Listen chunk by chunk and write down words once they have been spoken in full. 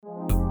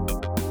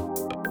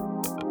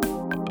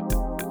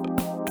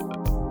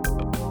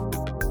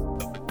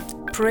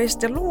Praise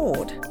the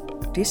Lord.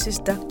 This is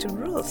Dr.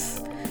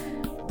 Ruth.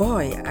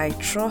 Boy, I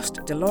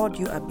trust the Lord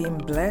you are being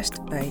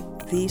blessed by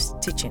these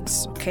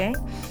teachings, okay?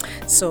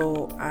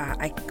 So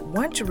I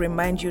want to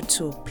remind you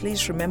to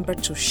please remember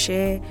to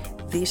share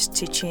these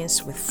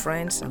teachings with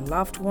friends and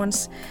loved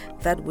ones.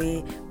 That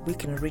way we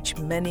can reach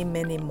many,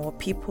 many more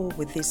people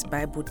with these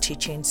Bible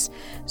teachings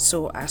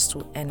so as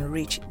to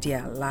enrich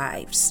their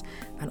lives.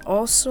 And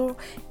also,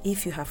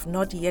 if you have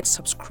not yet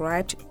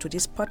subscribed to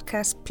this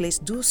podcast, please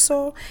do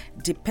so.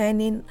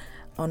 Depending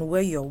on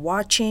where you're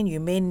watching, you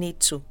may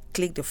need to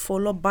click the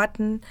follow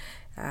button,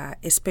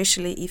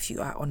 especially if you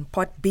are on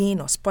Podbean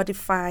or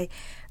Spotify,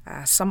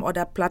 some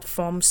other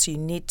platforms you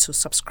need to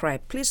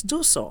subscribe. Please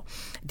do so.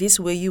 This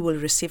way you will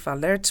receive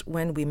alerts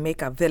when we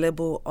make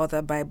available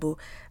other Bible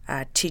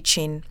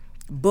teaching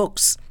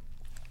books.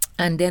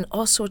 And then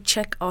also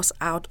check us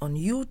out on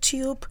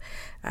YouTube,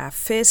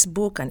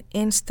 Facebook, and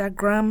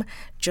Instagram.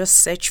 Just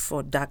search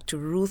for Dr.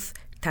 Ruth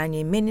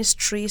Tanye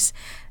Ministries.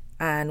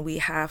 And we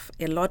have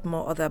a lot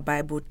more other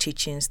Bible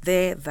teachings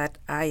there that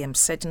I am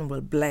certain will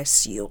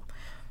bless you.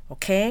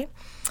 Okay?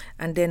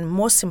 And then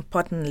most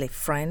importantly,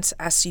 friends,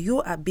 as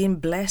you are being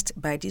blessed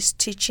by these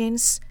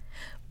teachings,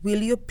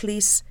 will you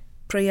please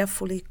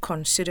prayerfully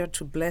consider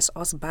to bless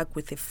us back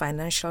with a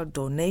financial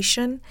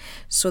donation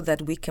so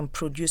that we can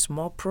produce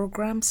more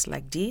programs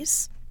like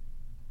this?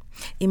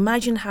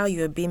 Imagine how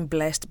you are being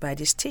blessed by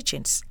these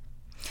teachings.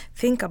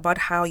 Think about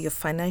how your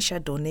financial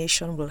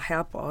donation will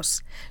help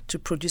us to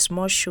produce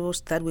more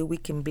shows. That way we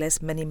can bless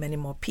many, many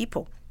more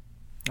people.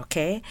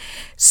 Okay?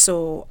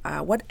 So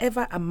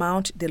whatever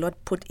amount the Lord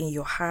put in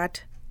your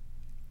heart,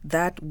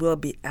 that will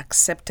be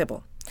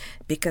acceptable.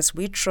 Because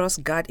we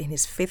trust God in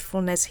His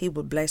faithfulness, He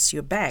will bless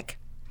you back.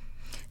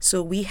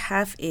 So we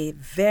have a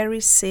very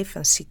safe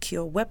and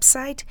secure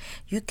website.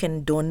 You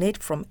can donate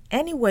from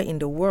anywhere in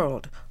the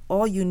world.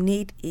 All you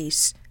need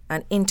is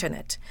an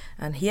internet.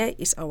 And here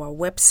is our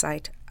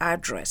website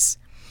address,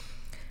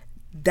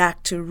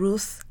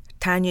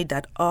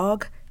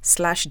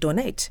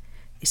 drruthtanye.org/donate.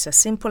 It's as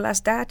simple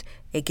as that.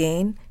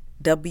 Again,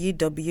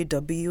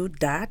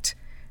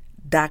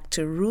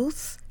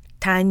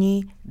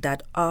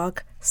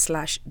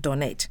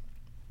 www.drruthtanye.org/donate.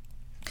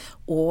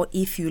 Or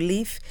if you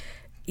live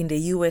in the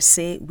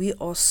USA, we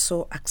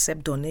also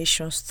accept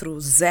donations through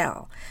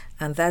Zelle.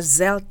 And that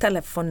Zelle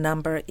telephone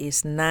number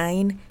is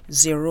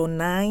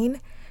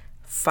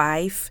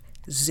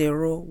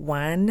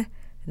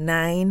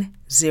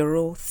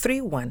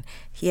 909-501-9031.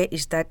 Here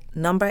is that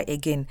number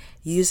again,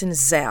 using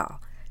Zelle,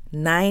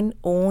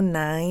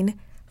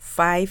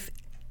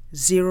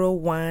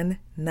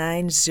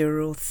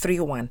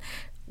 909-501-9031.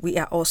 We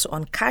are also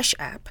on Cash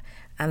App,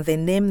 and the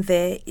name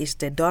there is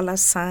the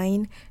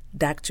 $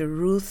 Dr.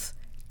 Ruth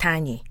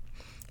Tanye.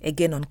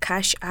 Again, on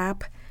Cash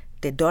App,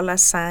 the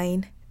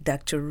 $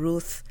 Dr.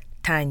 Ruth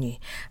Tanye.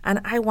 And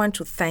I want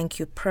to thank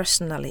you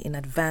personally in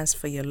advance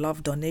for your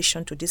love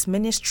donation to this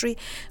ministry,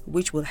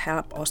 which will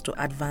help us to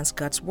advance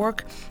God's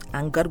work,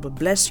 and God will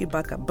bless you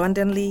back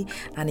abundantly.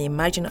 And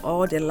imagine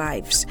all the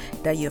lives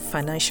that your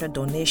financial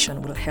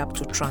donation will help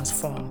to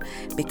transform,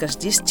 because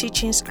these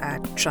teachings are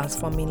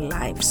transforming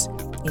lives.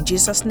 In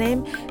Jesus'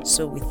 name,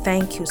 so we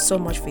thank you so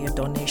much for your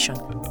donation.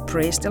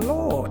 Praise the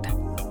Lord.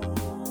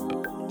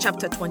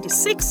 Chapter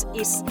 26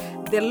 is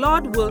the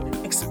Lord will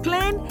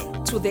explain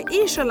to the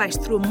Israelites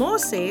through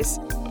Moses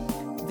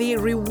the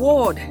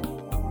reward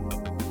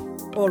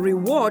or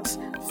rewards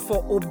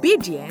for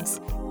obedience.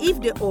 If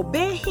they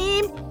obey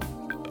Him,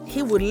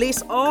 He will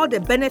list all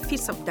the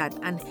benefits of that,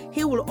 and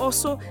He will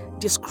also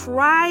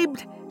describe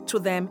to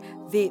them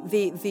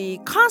the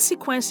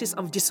consequences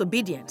of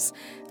disobedience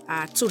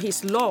to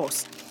His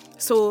laws.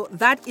 So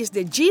that is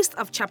the gist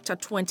of chapter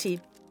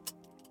 26.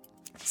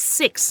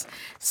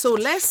 So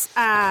let's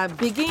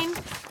begin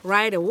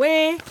right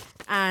away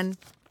and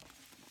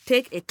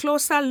take a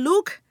closer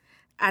look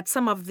at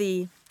some of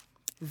the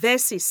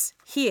verses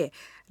here.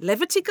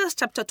 Leviticus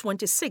chapter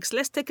 26.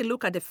 Let's take a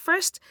look at the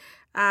first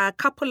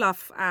couple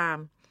of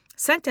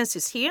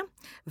sentences here.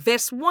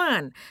 Verse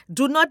 1.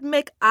 Do not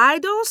make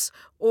idols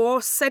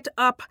or set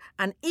up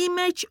an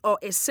image or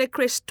a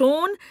sacred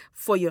stone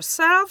for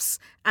yourselves,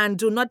 and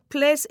do not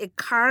place a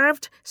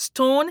carved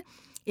stone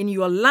in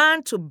your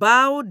land to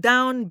bow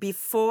down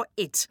before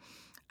it.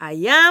 I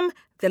am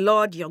the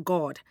Lord your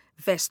God.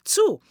 Verse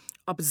 2.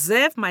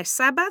 Observe my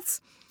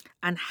Sabbaths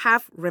and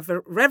have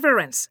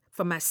reverence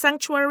for my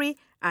sanctuary.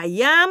 I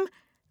am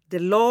the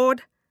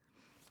Lord.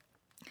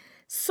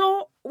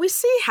 So we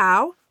see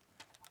how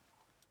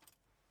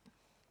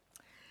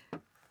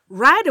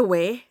right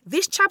away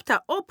this chapter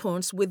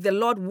opens with the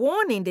Lord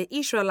warning the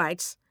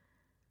Israelites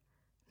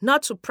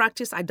not to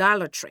practice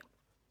idolatry.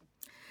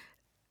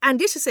 And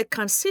this is a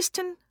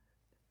consistent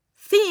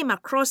theme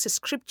across the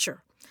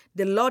scripture.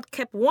 The Lord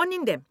kept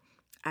warning them.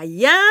 I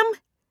am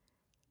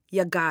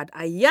your God.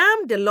 I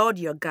am the Lord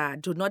your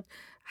God. Do not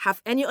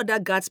have any other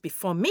gods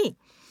before me.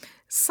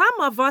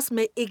 Some of us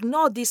may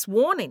ignore this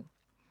warning,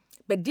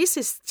 but this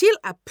is still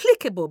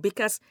applicable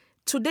because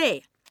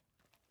today,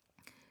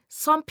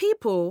 some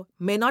people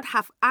may not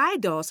have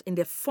idols in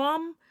the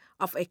form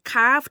of a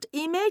carved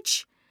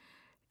image,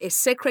 a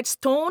sacred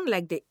stone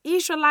like the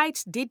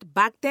Israelites did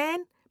back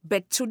then.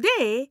 But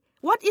today,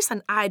 what is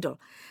an idol?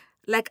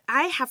 Like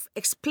I have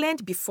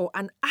explained before,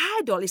 an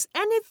idol is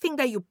anything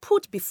that you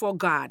put before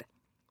God.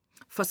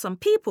 For some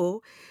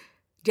people,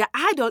 their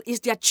idol is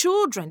their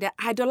children. They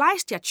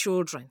idolize their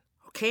children,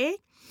 okay?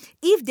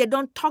 If they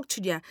don't talk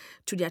to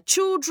their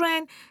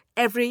children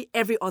every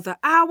other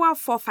hour,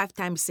 4 or 5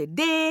 times a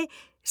day,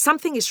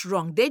 something is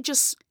wrong. They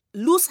just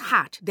lose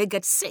heart. They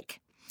get sick.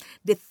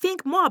 They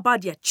think more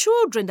about their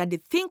children than they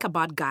think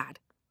about God.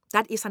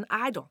 That is an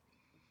idol.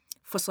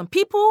 For some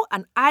people,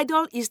 an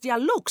idol is their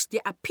looks,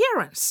 their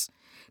appearance.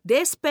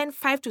 They spend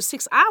 5 to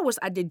 6 hours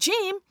at the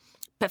gym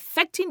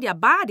perfecting their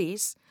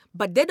bodies,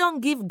 but they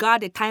don't give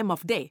God a time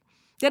of day.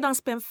 They don't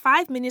spend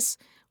 5 minutes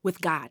with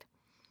God.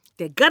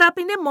 They get up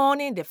in the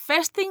morning, the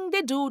first thing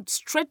they do,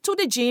 straight to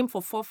the gym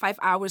for 4 or 5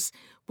 hours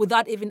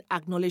without even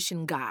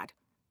acknowledging God.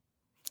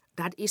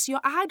 That is your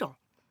idol.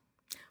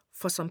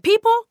 For some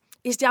people,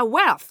 it's their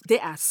wealth. They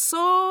are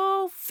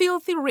so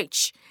filthy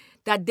rich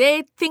that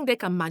they think they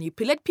can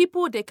manipulate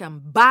people, they can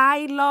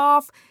buy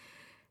love,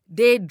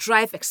 they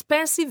drive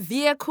expensive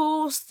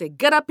vehicles, they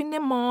get up in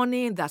the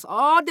morning, that's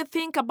all they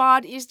think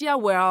about is their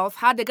wealth,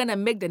 how they're going to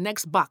make the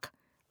next buck.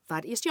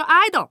 That is your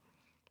idol.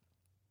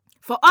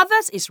 For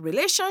others, it's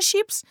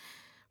relationships.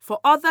 For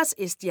others,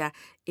 it's their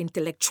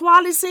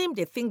intellectualism.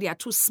 They think they are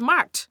too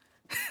smart.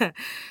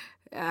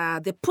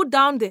 They put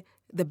down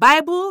the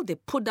Bible. They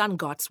put down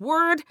God's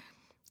word.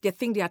 They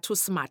think they are too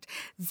smart.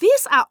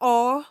 These are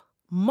all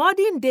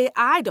modern-day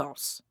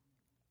idols.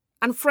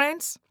 And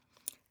friends,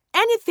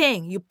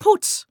 anything you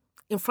put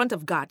in front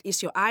of God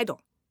is your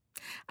idol.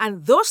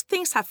 And those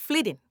things are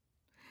fleeting.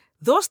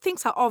 Those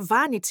things are all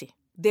vanity.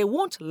 They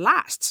won't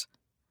last.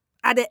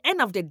 At the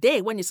end of the day,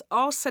 when it's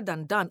all said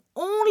and done,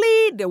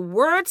 only the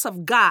words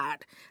of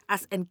God,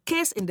 as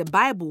encased in the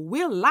Bible,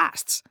 will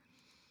last.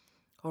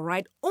 All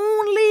right?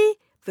 Only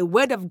the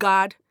word of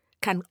God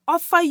can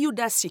offer you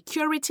that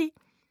security,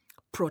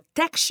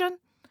 protection,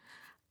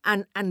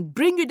 and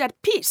bring you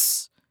that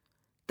peace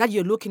that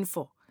you're looking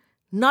for,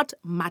 not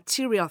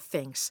material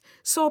things.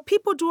 So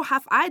people do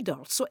have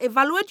idols. So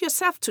evaluate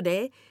yourself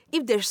today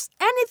if there's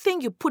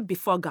anything you put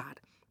before God.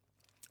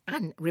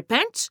 And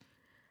repent.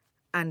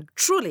 And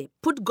truly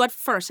put God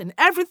first in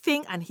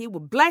everything, and He will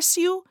bless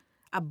you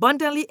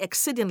abundantly,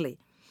 exceedingly.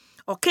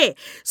 Okay,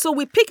 so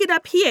we pick it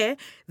up here.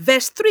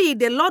 Verse 3,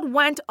 the Lord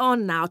went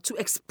on now to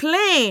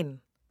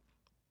explain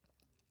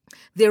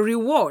the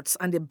rewards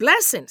and the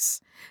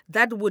blessings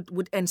that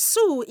would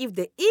ensue if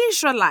the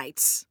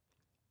Israelites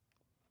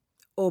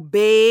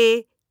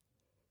obey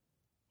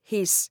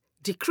His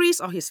decrees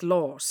or His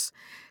laws.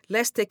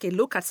 Let's take a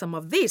look at some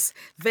of this.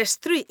 Verse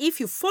 3, if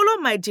you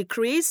follow my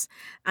decrees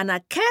and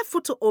are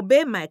careful to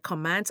obey my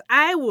commands,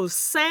 I will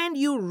send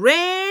you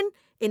rain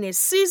in a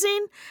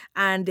season,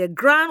 and the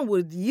ground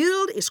will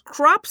yield its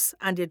crops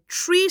and the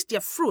trees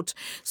their fruit.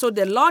 So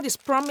the Lord is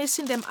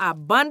promising them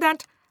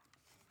abundant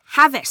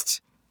harvest.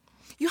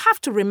 You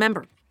have to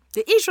remember,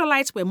 the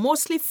Israelites were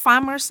mostly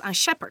farmers and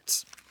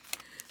shepherds.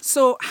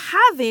 So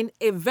having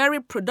a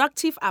very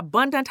productive,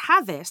 abundant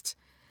harvest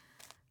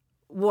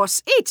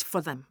was it for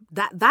them.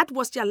 That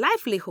was their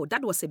livelihood.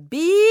 That was a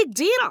big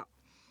deal.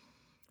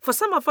 For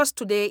some of us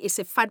today, it's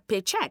a fat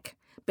paycheck.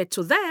 But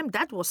to them,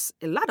 that was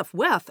a lot of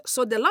wealth.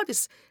 So the Lord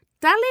is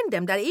telling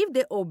them that if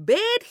they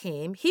obeyed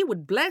Him, He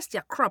would bless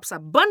their crops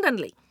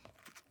abundantly.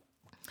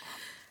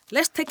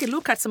 Let's take a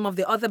look at some of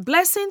the other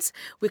blessings.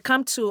 We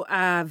come to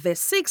verse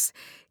 6.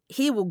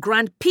 He will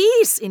grant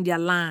peace in their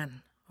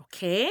land.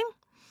 Okay?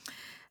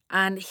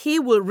 And He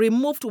will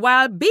remove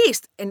wild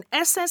beasts. In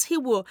essence, He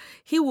will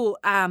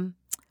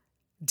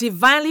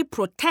divinely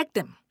protect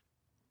them.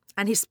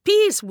 And His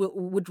peace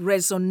would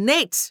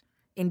resonate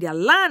in their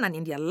land and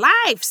in their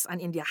lives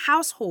and in their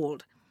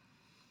household.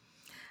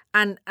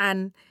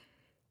 And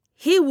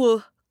He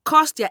will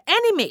cause their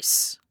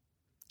enemies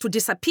to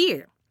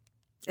disappear.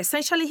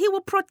 Essentially, He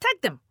will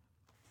protect them.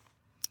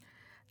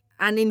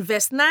 And in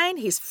verse 9,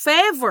 His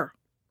favor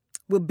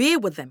will be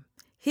with them.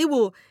 He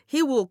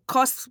will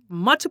cause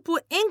multiple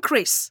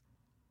increase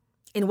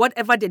in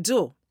whatever they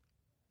do.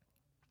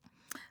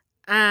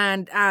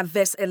 And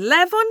verse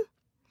 11,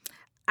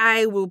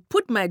 I will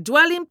put my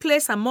dwelling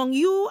place among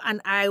you,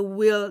 and I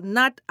will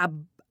not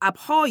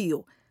abhor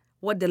you.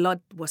 What the Lord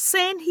was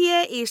saying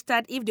here is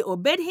that if they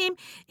obeyed Him,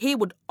 He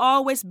would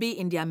always be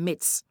in their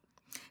midst.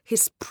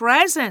 His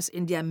presence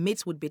in their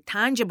midst would be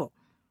tangible.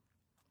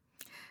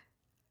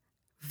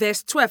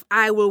 Verse 12,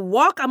 I will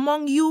walk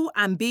among you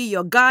and be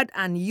your God,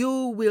 and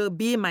you will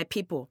be my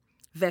people.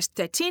 Verse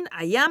 13,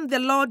 I am the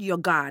Lord your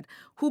God,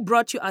 who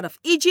brought you out of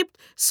Egypt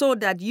so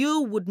that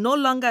you would no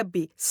longer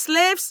be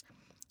slaves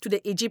to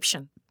the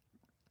Egyptian.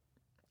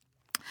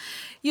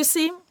 You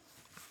see,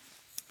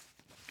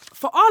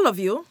 for all of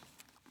you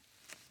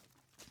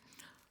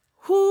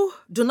who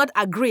do not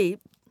agree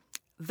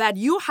that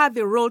you have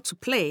a role to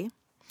play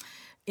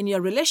in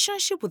your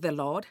relationship with the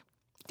Lord,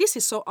 this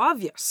is so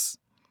obvious.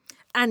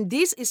 And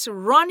this is a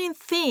running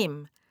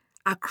theme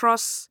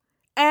across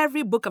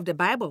every book of the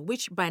Bible,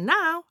 which by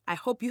now I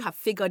hope you have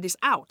figured this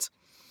out.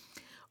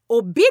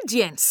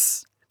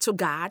 Obedience to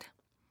God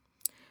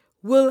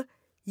will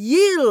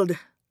yield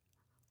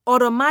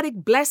automatic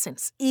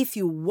blessings. If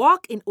you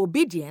walk in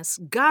obedience,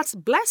 God's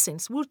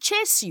blessings will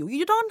chase you.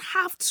 You don't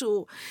have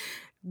to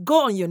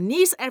go on your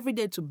knees every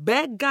day to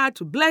beg God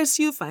to bless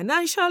you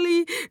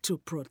financially, to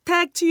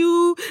protect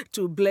you,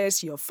 to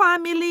bless your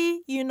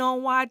family. You know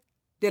what?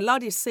 The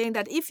Lord is saying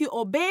that if you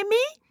obey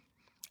me,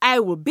 I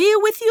will be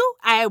with you,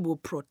 I will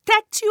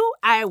protect you,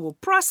 I will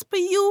prosper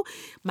you,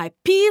 my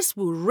peace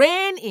will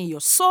reign in your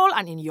soul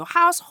and in your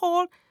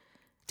household.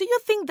 Do you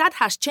think that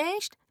has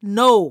changed?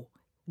 No.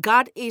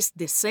 God is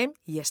the same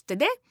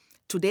yesterday,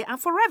 today,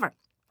 and forever.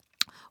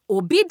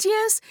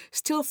 Obedience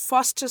still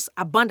fosters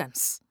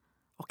abundance.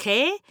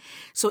 Okay?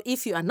 So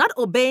if you are not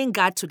obeying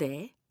God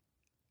today,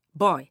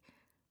 boy,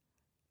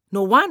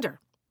 no wonder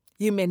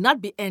you may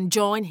not be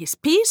enjoying His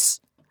peace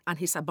and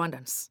His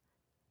abundance.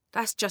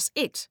 That's just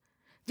it.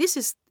 This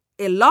is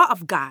a law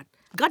of God.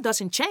 God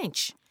doesn't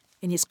change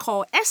in His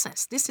core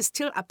essence. This is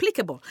still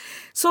applicable.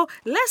 So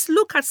let's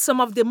look at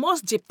some of the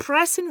most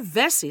depressing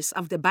verses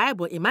of the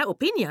Bible, in my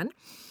opinion,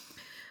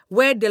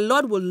 where the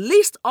Lord will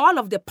list all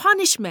of the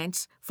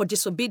punishments for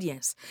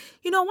disobedience.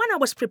 You know, when I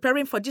was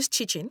preparing for this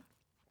teaching,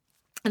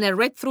 and I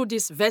read through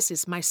these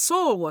verses, my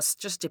soul was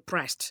just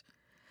depressed.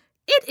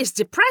 It is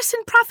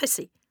depressing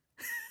prophecy.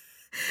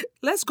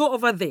 Let's go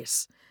over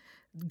this.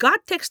 God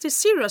takes this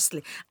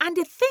seriously. And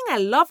the thing I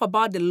love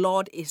about the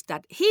Lord is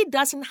that He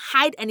doesn't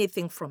hide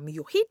anything from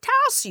you. He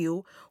tells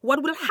you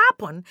what will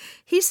happen.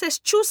 He says,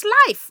 choose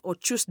life or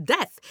choose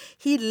death.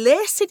 He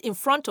lays it in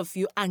front of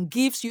you and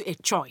gives you a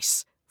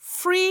choice.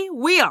 Free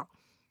will.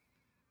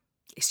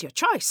 It's your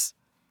choice.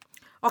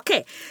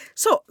 Okay,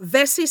 so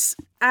verses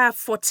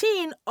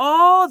 14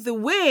 all the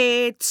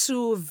way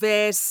to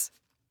verse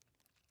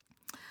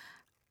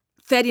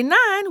 39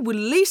 will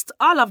list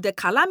all of the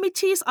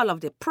calamities, all of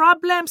the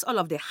problems, all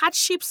of the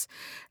hardships.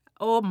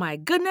 Oh my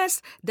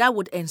goodness, that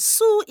would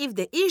ensue if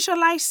the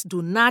Israelites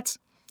do not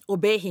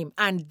obey Him.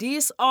 And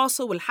this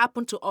also will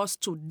happen to us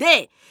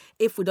today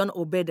if we don't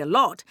obey the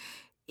Lord.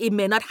 It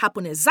may not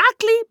happen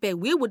exactly, but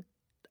we would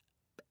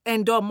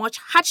endure much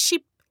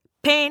hardship,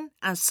 pain,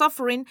 and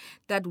suffering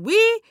that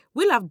we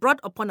will have brought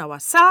upon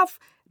ourselves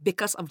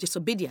because of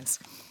disobedience.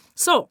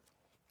 So,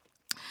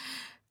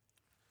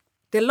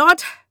 the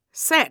Lord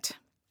said,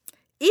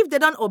 if they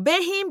don't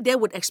obey Him, they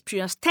would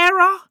experience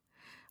terror,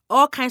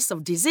 all kinds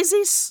of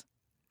diseases,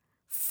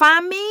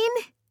 famine.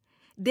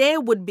 They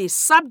would be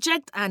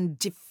subject and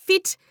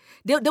defeat.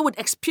 They would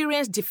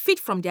experience defeat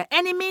from their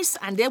enemies,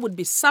 and they would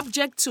be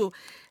subject to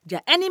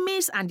their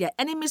enemies, and their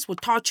enemies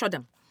would torture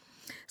them.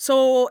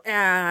 So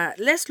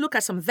let's look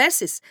at some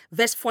verses.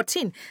 Verse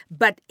 14.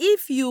 But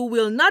if you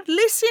will not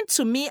listen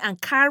to me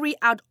and carry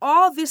out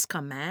all these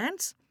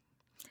commands,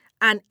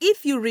 and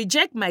if you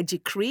reject my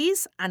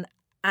decrees and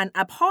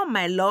abhor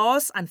my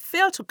laws and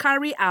fail to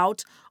carry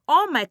out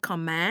all my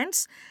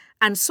commands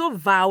and so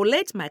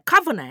violate my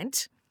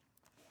covenant,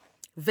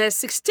 verse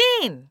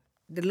 16,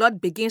 the Lord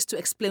begins to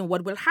explain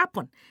what will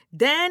happen.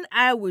 Then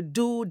I will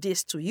do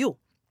this to you.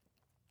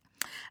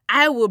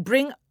 I will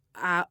bring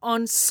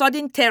on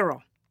sudden terror,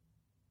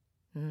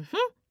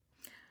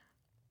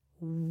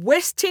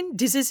 wasting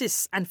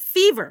diseases and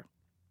fever.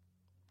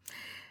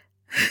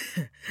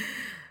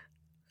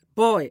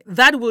 Boy,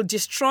 that will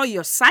destroy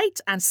your sight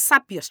and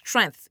sap your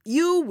strength.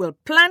 You will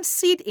plant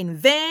seed in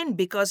vain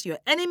because your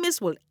enemies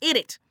will eat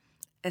it.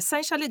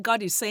 Essentially,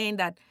 God is saying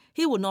that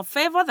He will not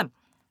favor them.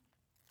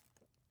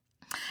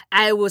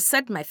 I will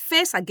set my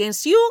face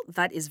against you.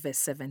 That is verse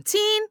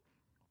 17.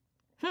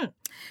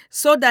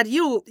 So that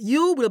you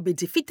will be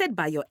defeated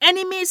by your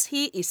enemies.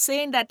 He is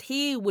saying that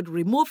He would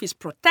remove His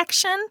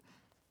protection.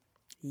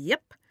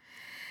 Yep.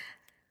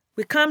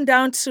 We come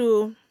down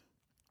to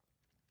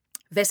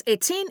verse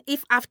 18,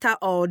 if after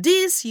all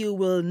this you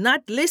will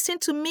not listen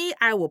to me,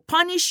 I will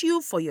punish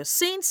you for your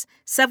sins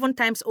 7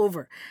 times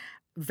over.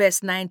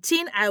 Verse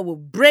 19, I will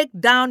break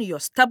down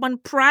your stubborn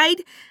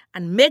pride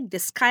and make the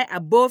sky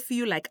above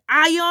you like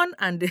iron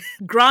and the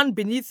ground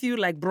beneath you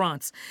like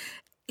bronze.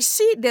 You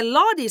see, the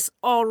Lord is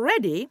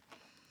already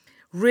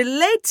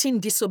relating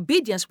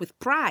disobedience with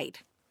pride.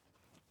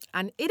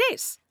 And it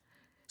is.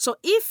 So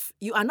if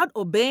you are not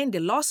obeying the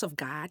laws of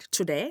God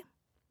today,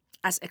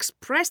 as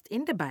expressed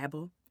in the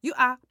Bible, you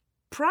are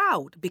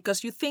proud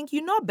because you think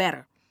you know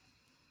better.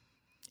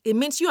 It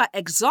means you are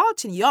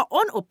exalting your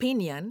own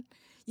opinion.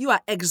 You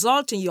are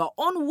exalting your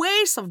own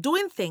ways of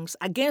doing things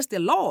against the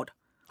Lord,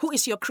 who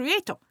is your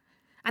creator.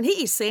 And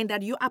He is saying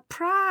that you are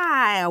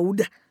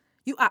proud.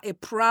 You are a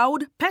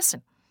proud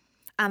person.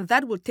 And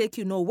that will take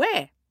you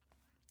nowhere.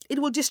 It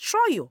will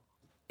destroy you.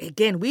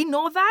 Again, we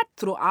know that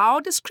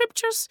throughout the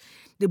scriptures.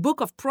 The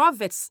book of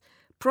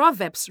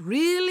Proverbs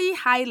really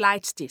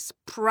highlights this.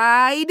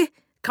 Pride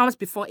comes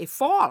before a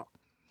fall.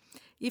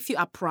 If you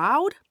are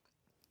proud,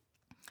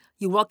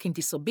 you walk in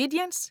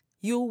disobedience,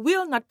 you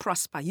will not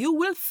prosper. You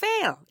will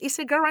fail. It's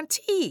a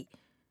guarantee.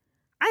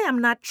 I am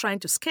not trying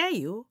to scare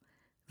you.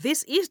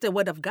 This is the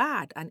word of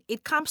God, and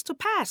it comes to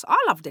pass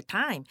all of the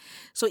time.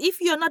 So if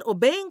you're not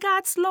obeying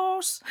God's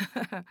laws,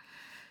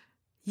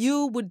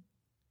 you would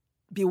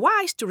be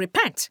wise to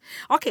repent.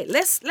 Okay,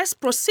 let's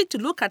proceed to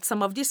look at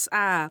some of these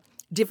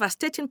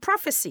devastating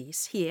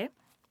prophecies here.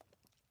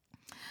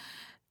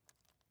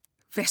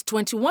 Verse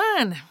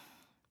 21,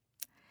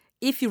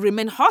 if you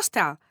remain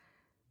hostile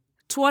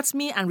towards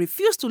me and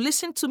refuse to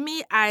listen to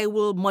me, I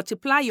will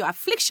multiply your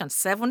affliction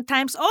 7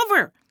 times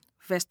over.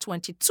 Verse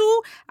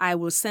 22, I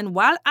will send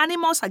wild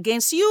animals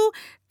against you.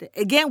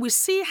 Again, we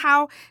see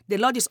how the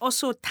Lord is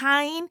also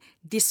tying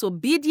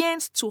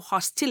disobedience to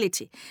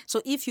hostility.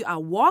 So if you are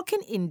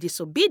walking in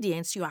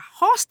disobedience, you are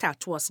hostile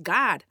towards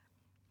God.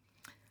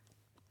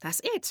 That's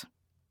it.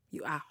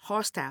 You are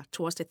hostile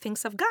towards the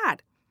things of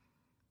God.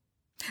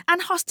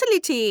 And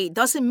hostility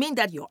doesn't mean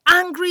that you're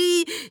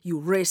angry, you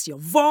raise your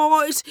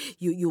voice,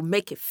 you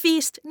make a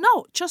fist.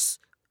 No, just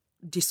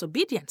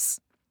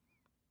disobedience.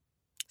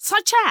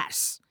 Such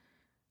as,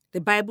 the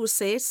Bible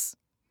says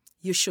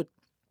you should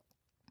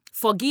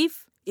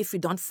forgive. If you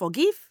don't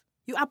forgive,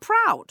 you are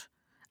proud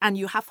and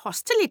you have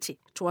hostility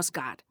towards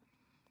God.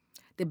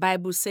 The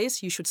Bible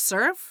says you should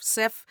serve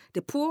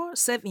the poor,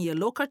 serve in your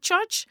local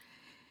church,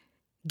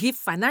 give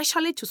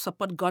financially to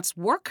support God's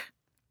work,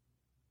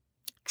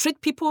 treat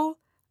people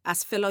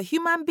as fellow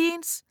human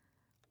beings,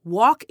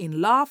 walk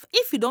in love.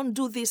 If you don't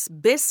do these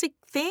basic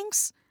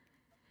things,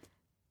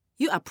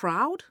 you are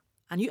proud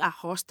and you are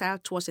hostile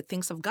towards the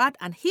things of God,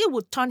 and He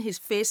will turn His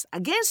face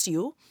against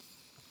you.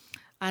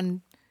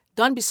 And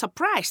don't be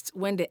surprised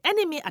when the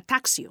enemy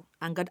attacks you,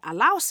 and God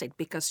allows it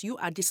because you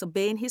are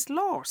disobeying His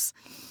laws.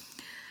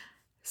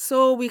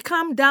 So we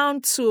come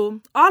down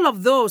to all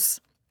of those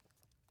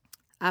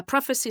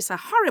prophecies are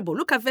horrible.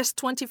 Look at verse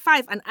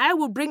 25, and I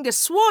will bring the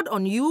sword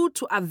on you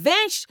to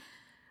avenge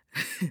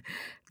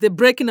the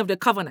breaking of the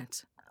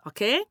covenant.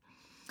 Okay?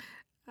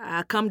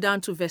 Come down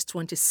to verse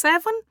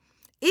 27.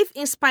 If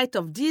in spite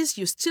of this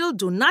you still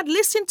do not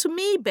listen to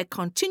me, but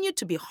continue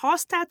to be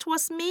hostile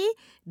towards me,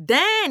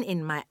 then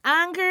in my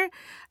anger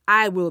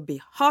I will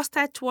be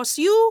hostile towards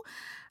you,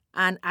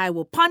 and I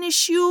will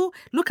punish you.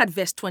 Look at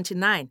verse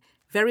 29.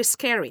 Very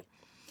scary.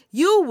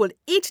 You will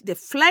eat the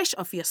flesh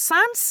of your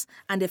sons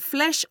and the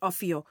flesh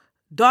of your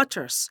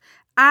daughters.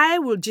 I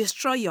will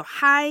destroy your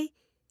high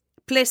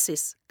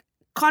places,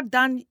 cut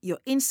down your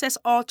incense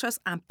altars,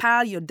 and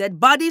pile your dead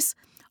bodies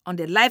on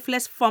the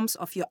lifeless forms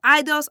of your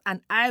idols,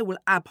 and I will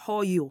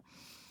abhor you.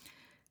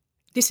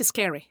 This is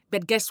scary,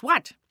 but guess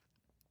what?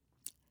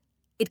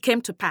 It came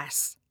to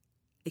pass.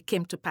 It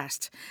came to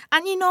pass.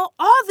 And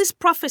all these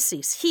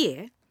prophecies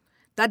here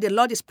that the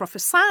Lord is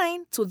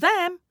prophesying to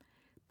them,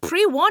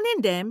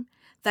 pre-warning them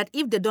that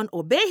if they don't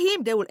obey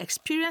Him, they will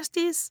experience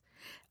this.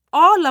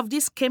 All of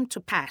this came to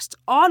pass.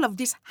 All of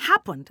this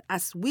happened,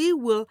 as we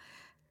will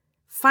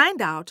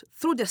find out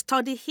through the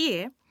study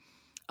here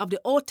of the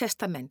Old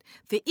Testament.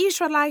 The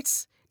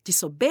Israelites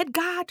disobeyed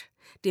God,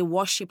 they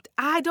worshipped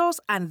idols,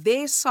 and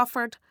they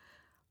suffered.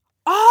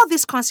 All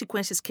these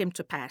consequences came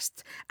to pass.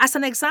 As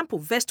an example,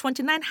 verse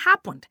 29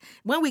 happened.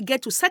 When we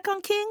get to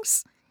 2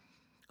 Kings,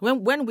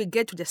 when we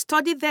get to the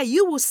study there,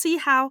 you will see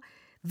how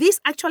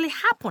this actually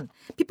happened.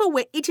 People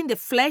were eating the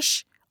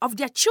flesh of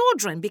their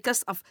children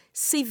because of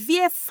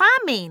severe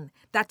famine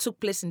that took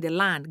place in the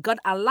land. God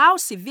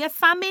allowed severe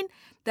famine,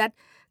 that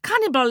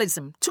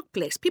cannibalism took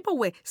place. People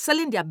were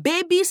selling their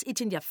babies,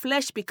 eating their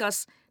flesh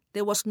because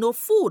there was no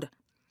food.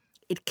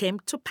 It came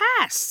to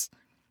pass.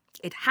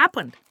 It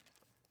happened.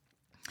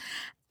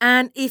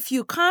 And if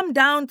you come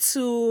down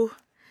to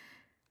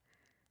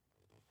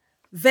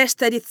verse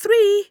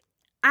 33,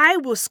 I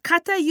will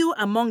scatter you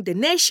among the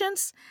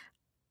nations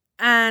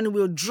and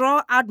will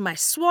draw out my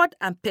sword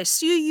and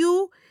pursue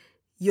you.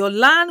 Your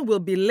land will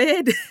be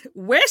laid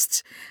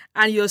waste,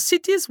 and your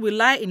cities will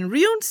lie in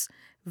ruins.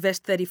 Verse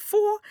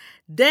 34,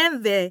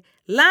 then the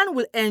land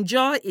will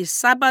enjoy its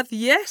Sabbath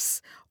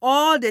years.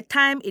 All the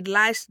time it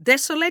lies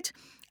desolate,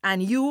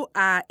 and you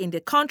are in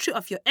the country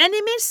of your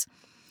enemies.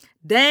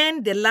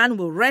 Then the land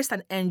will rest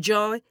and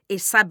enjoy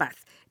its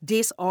Sabbath.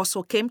 This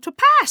also came to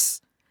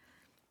pass.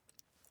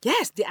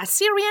 Yes, the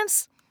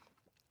Assyrians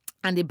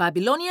and the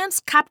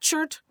Babylonians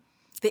captured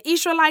the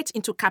Israelites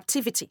into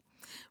captivity.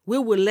 We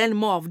will learn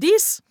more of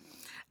this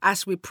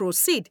as we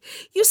proceed.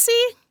 You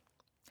see,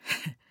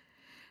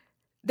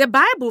 the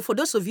Bible, for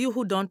those of you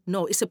who don't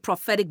know, is a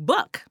prophetic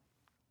book.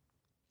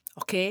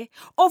 Okay?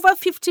 Over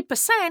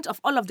 50%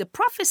 of all of the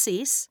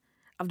prophecies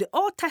of the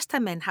Old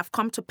Testament have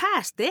come to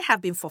pass. They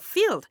have been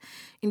fulfilled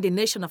in the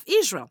nation of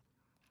Israel.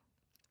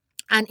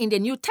 And in the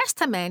New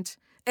Testament,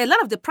 a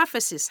lot of the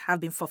prophecies have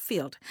been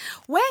fulfilled.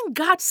 When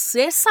God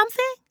says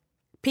something,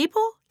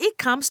 people, it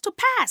comes to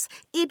pass.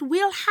 It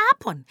will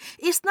happen.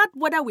 It's not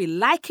whether we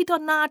like it or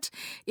not.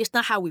 It's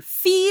not how we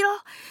feel.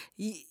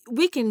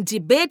 We can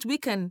debate. We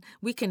can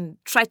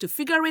try to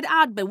figure it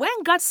out. But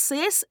when God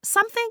says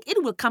something,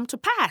 it will come to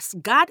pass.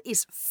 God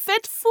is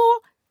faithful,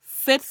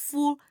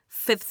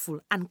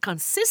 and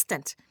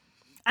consistent.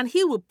 And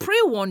He will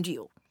pre-warn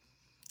you.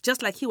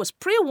 Just like He was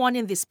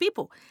pre-warning these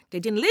people. They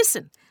didn't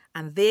listen.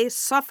 And they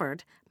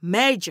suffered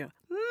major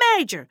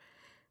major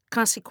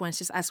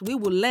consequences, as we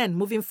will learn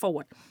moving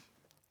forward.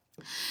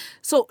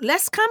 So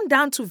let's come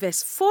down to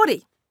verse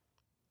 40.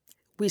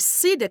 We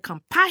see the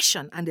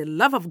compassion and the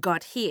love of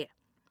God here.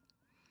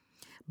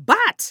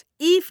 But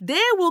if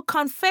they will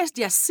confess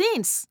their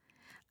sins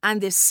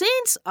and the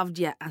sins of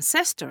their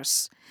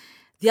ancestors,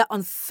 their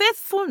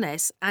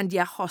unfaithfulness and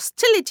their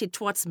hostility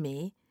towards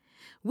me,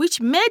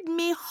 which made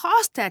me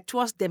hostile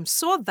towards them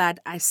so that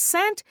I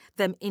sent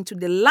them into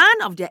the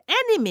land of their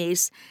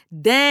enemies,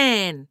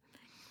 then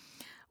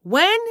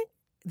when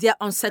their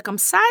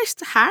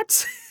uncircumcised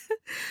hearts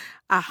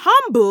are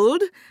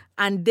humbled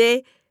and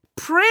they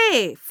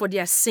pray for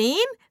their sin,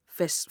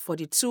 verse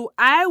 42,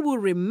 I will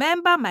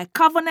remember my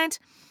covenant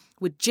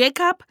with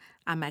Jacob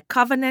and my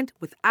covenant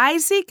with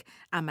Isaac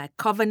and my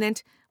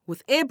covenant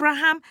with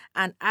Abraham,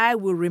 and I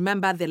will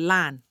remember the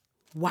land.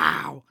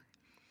 Wow.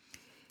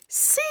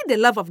 See the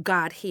love of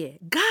God here.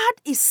 God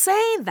is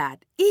saying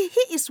that He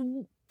is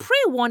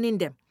pre-warning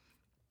them.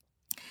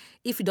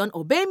 If you don't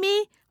obey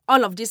me,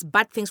 all of these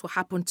bad things will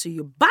happen to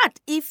you. But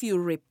if you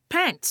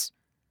repent,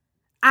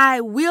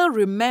 I will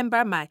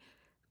remember my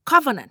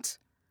covenant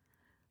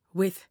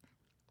with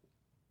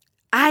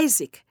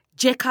Isaac,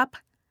 Jacob,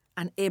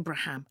 and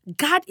Abraham.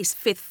 God is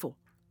faithful.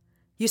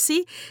 You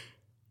see,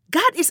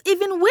 God is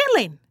even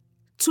willing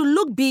to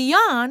look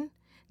beyond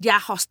their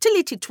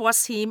hostility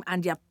towards Him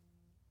and their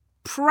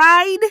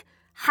pride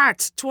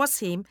heart towards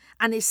Him,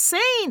 and is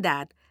saying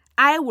that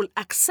I will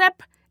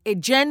accept a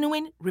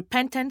genuine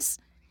repentance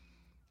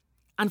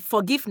and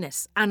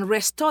forgiveness and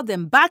restore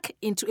them back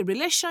into a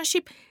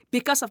relationship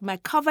because of my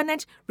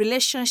covenant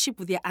relationship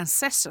with their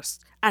ancestors,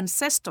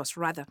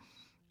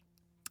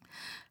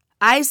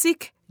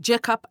 Isaac,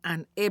 Jacob,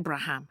 and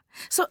Abraham.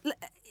 So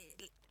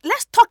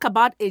let's talk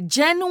about a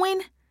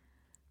genuine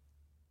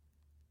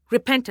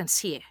repentance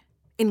here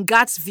in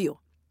God's view.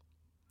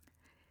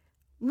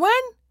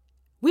 When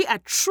we are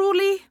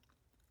truly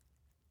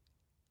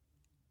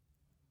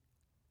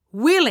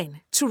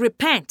willing to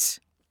repent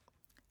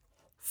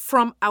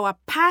from our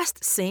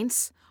past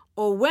sins,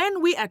 or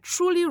when we are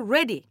truly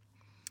ready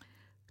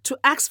to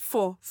ask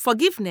for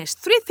forgiveness,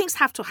 three things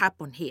have to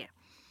happen here.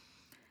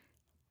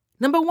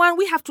 Number one,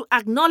 we have to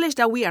acknowledge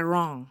that we are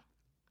wrong.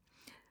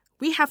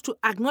 We have to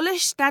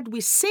acknowledge that we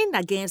sinned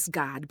against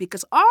God,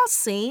 because all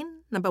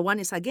sin, number one,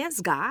 is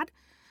against God,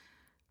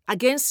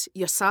 against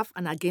yourself,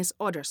 and against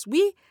others.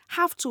 We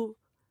have to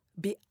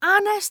be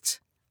honest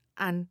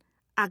and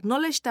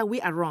acknowledge that we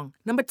are wrong.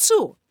 Number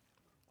two,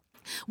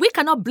 we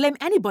cannot blame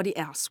anybody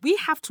else. We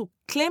have to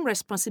claim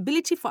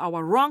responsibility for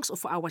our wrongs or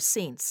for our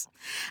sins.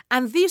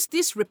 And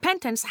this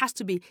repentance has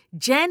to be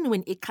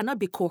genuine. It cannot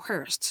be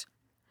coerced.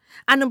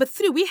 And number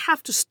three, we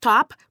have to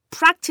stop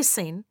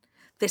practicing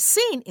the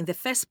sin in the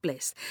first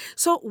place.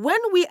 So when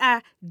we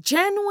are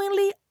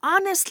genuinely,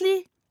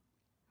 honestly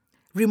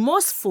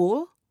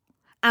remorseful,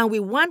 and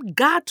we want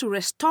God to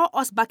restore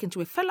us back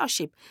into a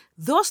fellowship,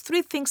 those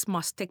three things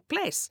must take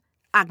place.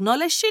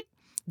 Acknowledge it.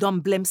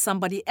 Don't blame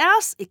somebody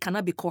else. It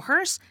cannot be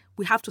coerced.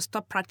 We have to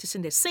stop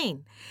practicing the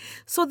sin.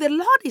 So the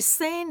Lord is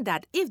saying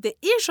that if the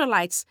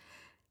Israelites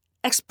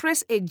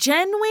express a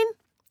genuine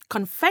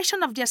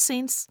confession of their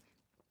sins,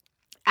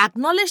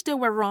 acknowledge they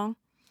were wrong,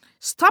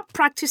 stop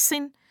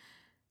practicing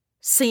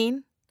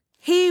sin,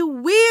 He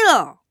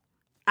will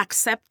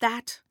accept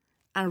that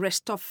and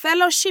restore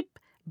fellowship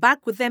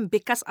back with them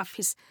because of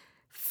His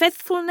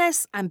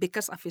faithfulness and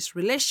because of His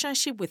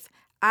relationship with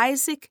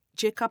Isaac,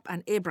 Jacob,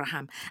 and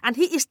Abraham. And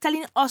He is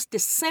telling us the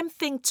same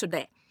thing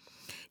today.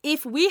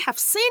 If we have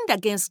sinned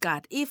against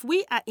God, if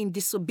we are in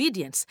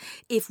disobedience,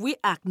 if we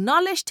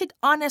acknowledged it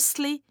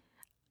honestly,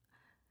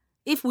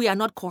 if we are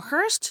not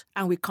coerced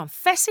and we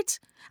confess it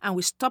and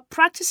we stop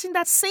practicing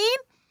that sin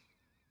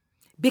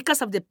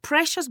because of the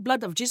precious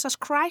blood of Jesus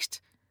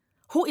Christ,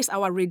 who is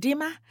our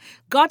Redeemer,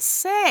 God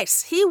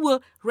says He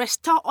will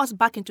restore us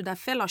back into that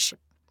fellowship.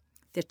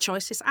 The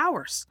choice is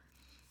ours.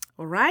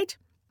 All right?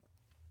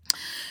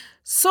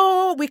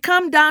 So we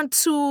come down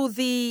to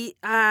the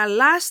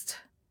last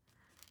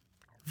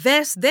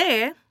verse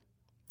there,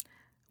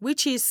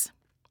 which is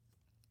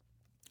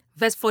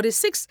verse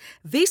 46.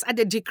 These are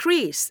the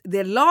decrees,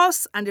 the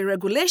laws, and the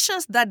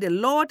regulations that the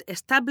Lord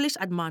established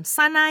at Mount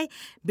Sinai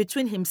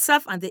between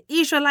Himself and the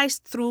Israelites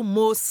through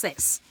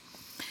Moses.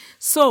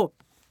 So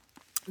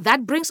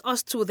that brings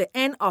us to the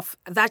end of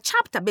that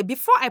chapter. But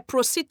before I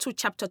proceed to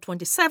chapter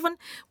 27,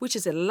 which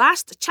is the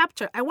last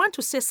chapter, I want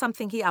to say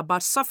something here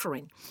about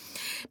suffering.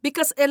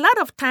 Because a lot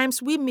of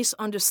times we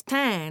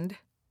misunderstand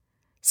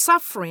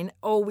suffering,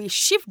 or we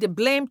shift the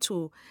blame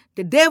to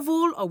the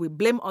devil, or we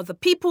blame other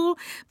people.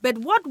 But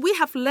what we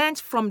have learned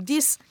from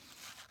these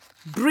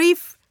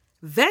brief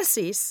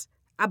verses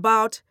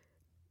about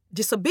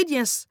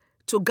disobedience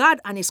to God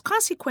and its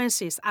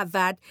consequences are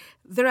that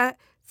there are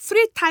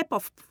three types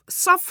of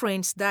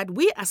sufferings that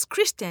we as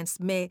Christians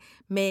may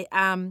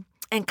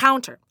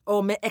encounter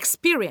or may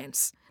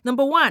experience.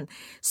 Number one,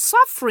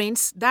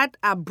 sufferings that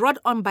are brought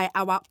on by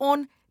our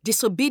own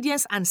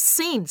disobedience and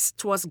sins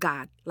towards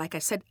God, like I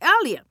said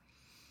earlier.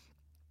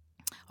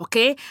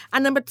 Okay?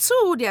 And number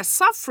two, there are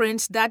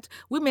sufferings that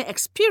we may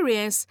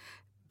experience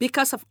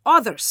because of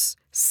others,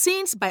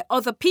 sins by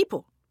other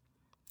people.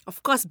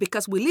 Of course,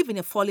 because we live in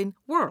a fallen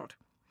world.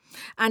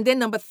 And then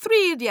number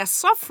three, there are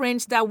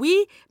sufferings that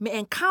we may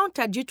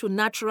encounter due to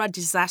natural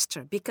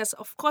disaster. Because,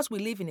 of course, we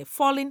live in a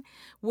fallen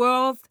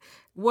world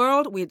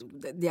with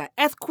there are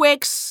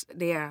earthquakes,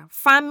 there are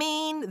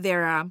famine,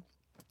 there are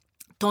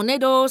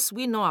tornadoes.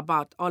 We know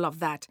about all of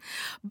that.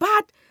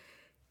 But,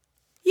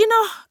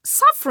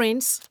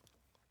 sufferings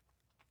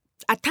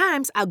at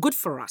times are good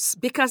for us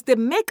because they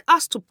make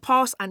us to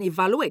pause and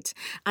evaluate.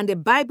 And the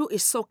Bible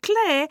is so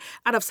clear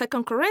out of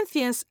 2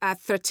 Corinthians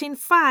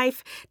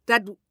 13:5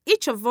 that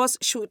each of us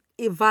should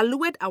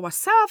evaluate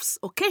ourselves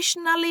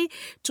occasionally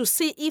to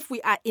see if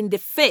we are in the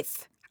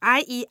faith,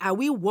 i.e., are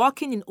we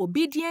walking in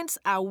obedience?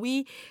 Are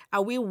we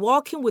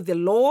walking with the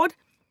Lord?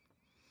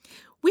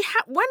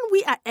 When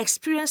we are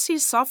experiencing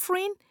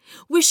suffering,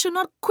 we should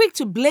not quick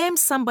to blame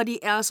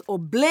somebody else or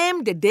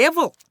blame the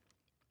devil.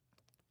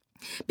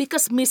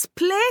 Because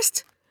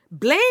misplaced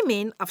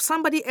blaming of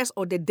somebody else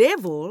or the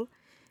devil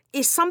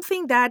is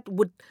something that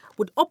would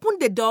open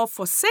the door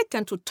for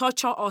Satan to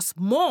torture us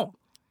more.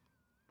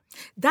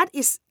 That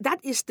is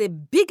the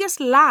biggest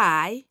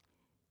lie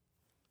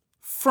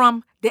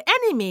from the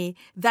enemy,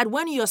 that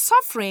when you're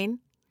suffering,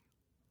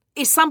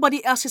 it's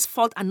somebody else's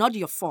fault and not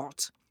your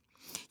fault.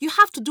 You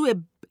have to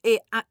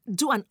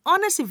do an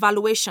honest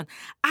evaluation.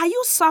 Are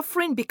you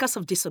suffering because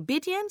of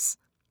disobedience?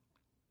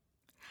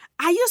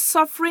 Are you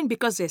suffering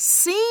because there's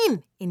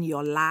sin in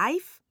your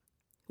life?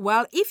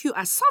 Well, if you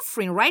are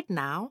suffering right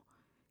now,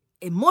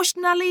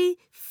 emotionally,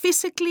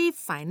 physically,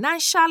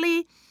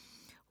 financially,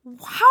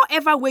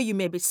 however way you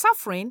may be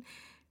suffering,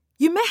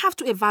 you may have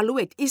to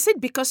evaluate. Is it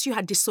because you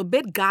had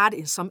disobeyed God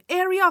in some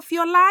area of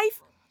your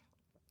life?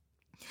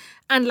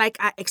 And like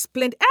I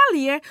explained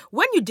earlier,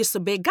 when you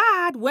disobey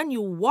God, when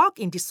you walk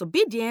in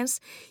disobedience,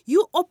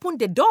 you open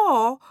the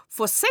door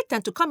for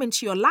Satan to come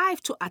into your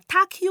life to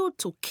attack you,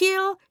 to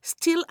kill,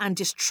 steal, and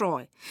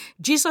destroy.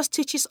 Jesus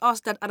teaches us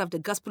that out of the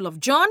Gospel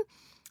of John,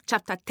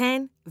 chapter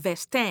 10,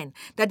 verse 10,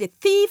 that the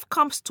thief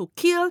comes to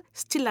kill,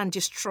 steal, and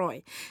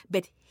destroy.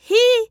 But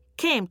he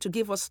came to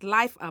give us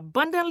life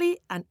abundantly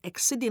and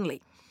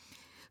exceedingly.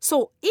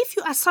 So if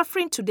you are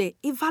suffering today,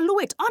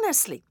 evaluate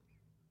honestly.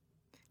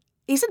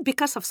 Is it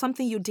because of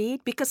something you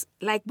did? Because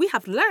like we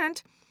have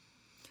learned,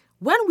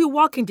 when we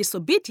walk in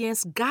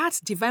disobedience,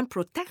 God's divine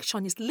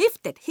protection is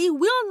lifted. He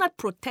will not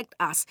protect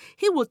us.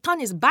 He will turn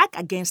his back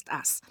against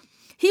us.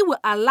 He will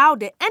allow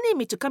the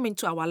enemy to come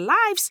into our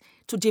lives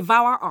to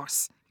devour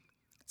us.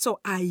 So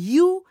are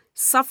you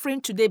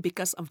suffering today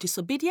because of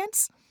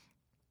disobedience?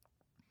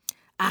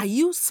 Are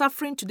you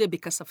suffering today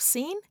because of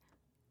sin?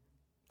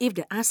 If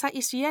the answer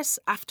is yes,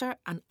 after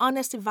an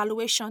honest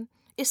evaluation,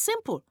 it's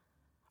simple.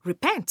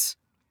 Repent.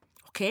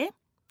 Okay?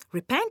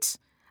 Repent,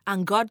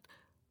 and God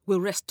will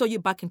restore you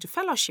back into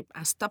fellowship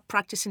and stop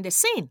practicing the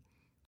sin.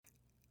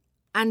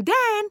 And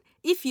then,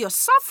 if you're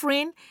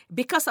suffering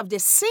because of the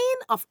sin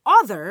of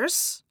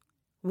others,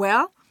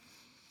 well,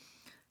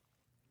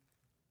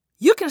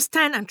 you can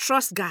stand and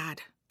trust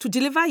God to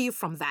deliver you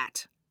from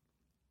that.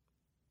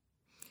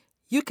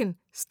 You can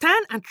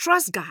stand and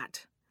trust God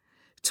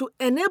to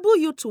enable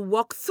you to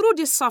walk through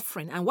this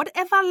suffering, and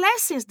whatever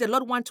lessons the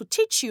Lord wants to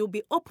teach you,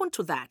 be open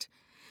to that.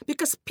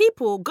 Because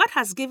God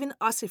has given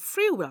us a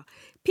free will.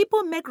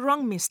 People make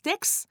wrong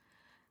mistakes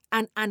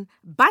and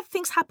bad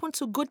things happen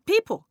to good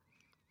people.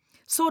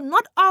 So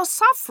not all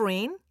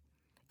suffering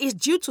is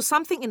due to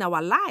something in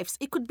our lives.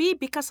 It could be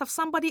because of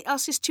somebody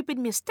else's stupid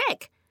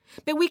mistake.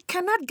 But we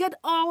cannot get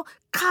all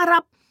caught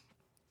up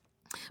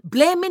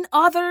blaming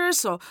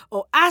others or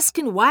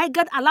asking why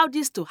God allowed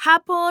this to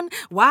happen,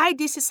 why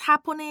this is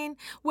happening.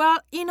 Well,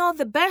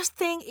 the best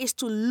thing is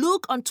to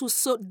look unto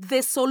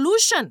the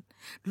solution.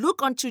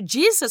 Look unto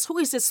Jesus, who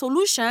is the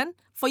solution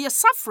for your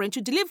suffering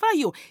to deliver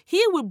you.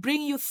 He will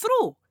bring you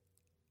through.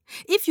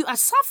 If you are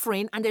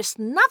suffering and there's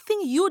nothing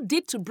you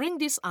did to bring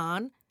this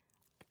on,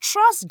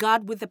 trust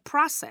God with the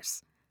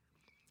process.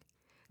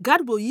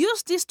 God will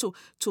use this to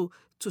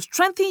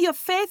strengthen your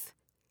faith,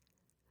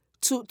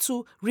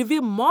 to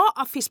reveal more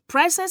of his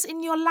presence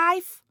in your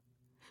life,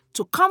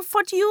 to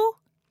comfort you.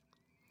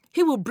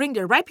 He will bring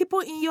the right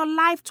people in your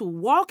life to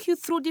walk you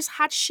through this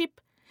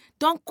hardship.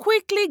 Don't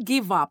quickly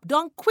give up.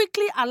 Don't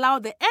quickly allow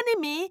the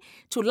enemy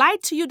to lie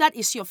to you that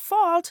it's your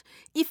fault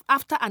if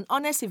after an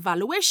honest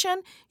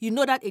evaluation, you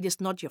know that it is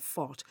not your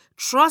fault.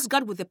 Trust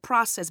God with the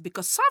process,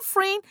 because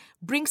suffering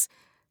brings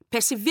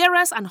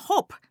perseverance and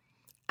hope,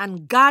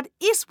 and God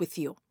is with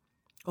you.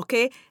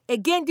 Okay?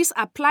 Again, this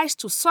applies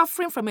to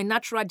suffering from a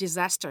natural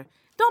disaster.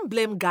 Don't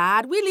blame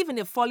God. We live in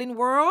a fallen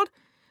world.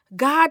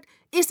 God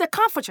is the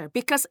comforter,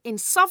 because in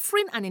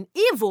suffering and in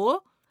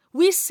evil,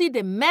 we see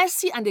the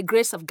mercy and the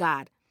grace of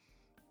God.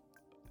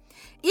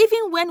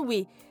 Even when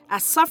we are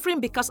suffering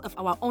because of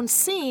our own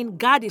sin,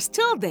 God is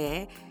still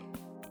there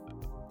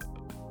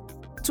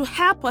to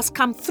help us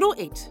come through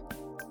it.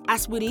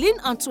 As we lean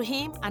onto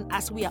him and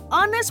as we are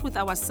honest with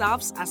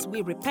ourselves, as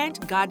we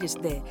repent, God is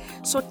there.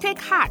 So take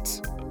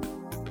heart.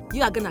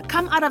 You are going to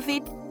come out of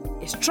it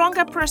a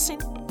stronger person,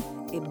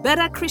 a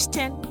better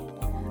Christian,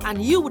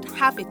 and you would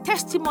have a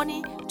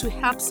testimony to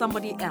help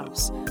somebody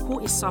else who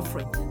is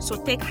suffering. So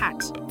take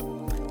heart.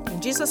 In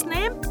Jesus'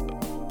 name.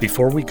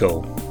 Before we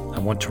go, I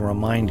want to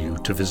remind you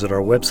to visit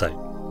our website,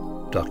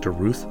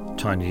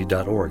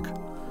 drruthtanyi.org.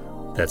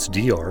 That's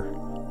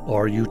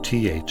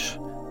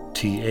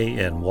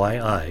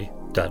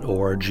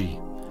drruthtanyi.org.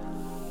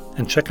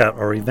 And check out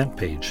our event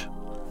page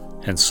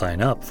and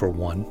sign up for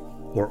one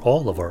or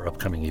all of our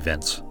upcoming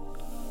events.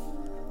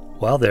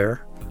 While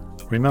there,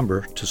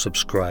 remember to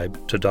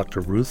subscribe to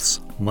Dr. Ruth's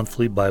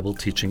monthly Bible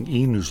teaching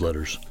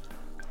e-newsletters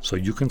so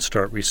you can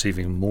start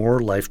receiving more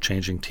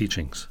life-changing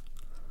teachings.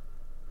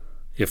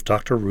 If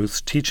Dr.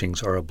 Ruth's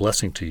teachings are a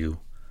blessing to you,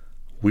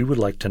 we would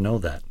like to know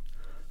that.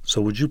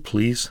 So would you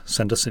please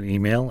send us an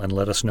email and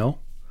let us know?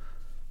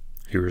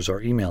 Here is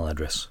our email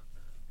address,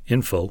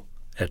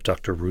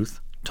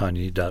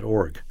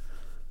 info@drruthtanyi.org.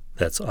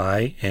 That's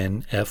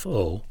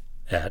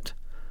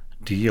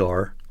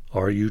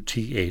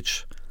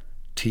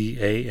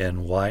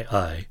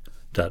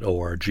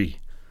info@drruthtanyi.org.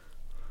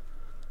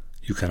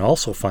 You can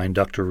also find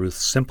Dr.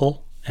 Ruth's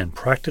simple and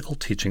practical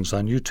teachings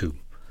on YouTube.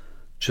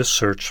 Just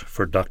search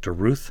for Dr.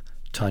 Ruth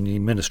Tanyi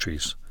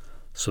Ministries,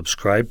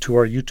 subscribe to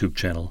our YouTube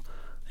channel,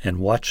 and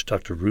watch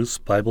Dr. Ruth's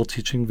Bible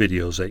teaching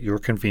videos at your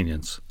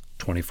convenience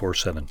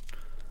 24/7.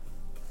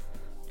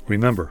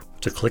 Remember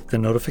to click the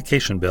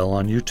notification bell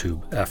on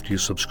YouTube after you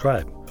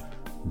subscribe.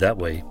 That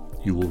way,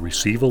 you will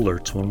receive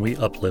alerts when we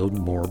upload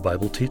more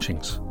Bible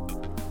teachings.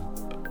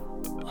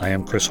 I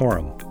am Chris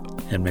Horam,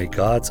 and may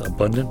God's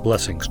abundant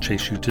blessings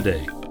chase you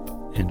today.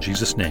 In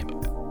Jesus' name,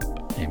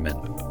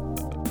 amen.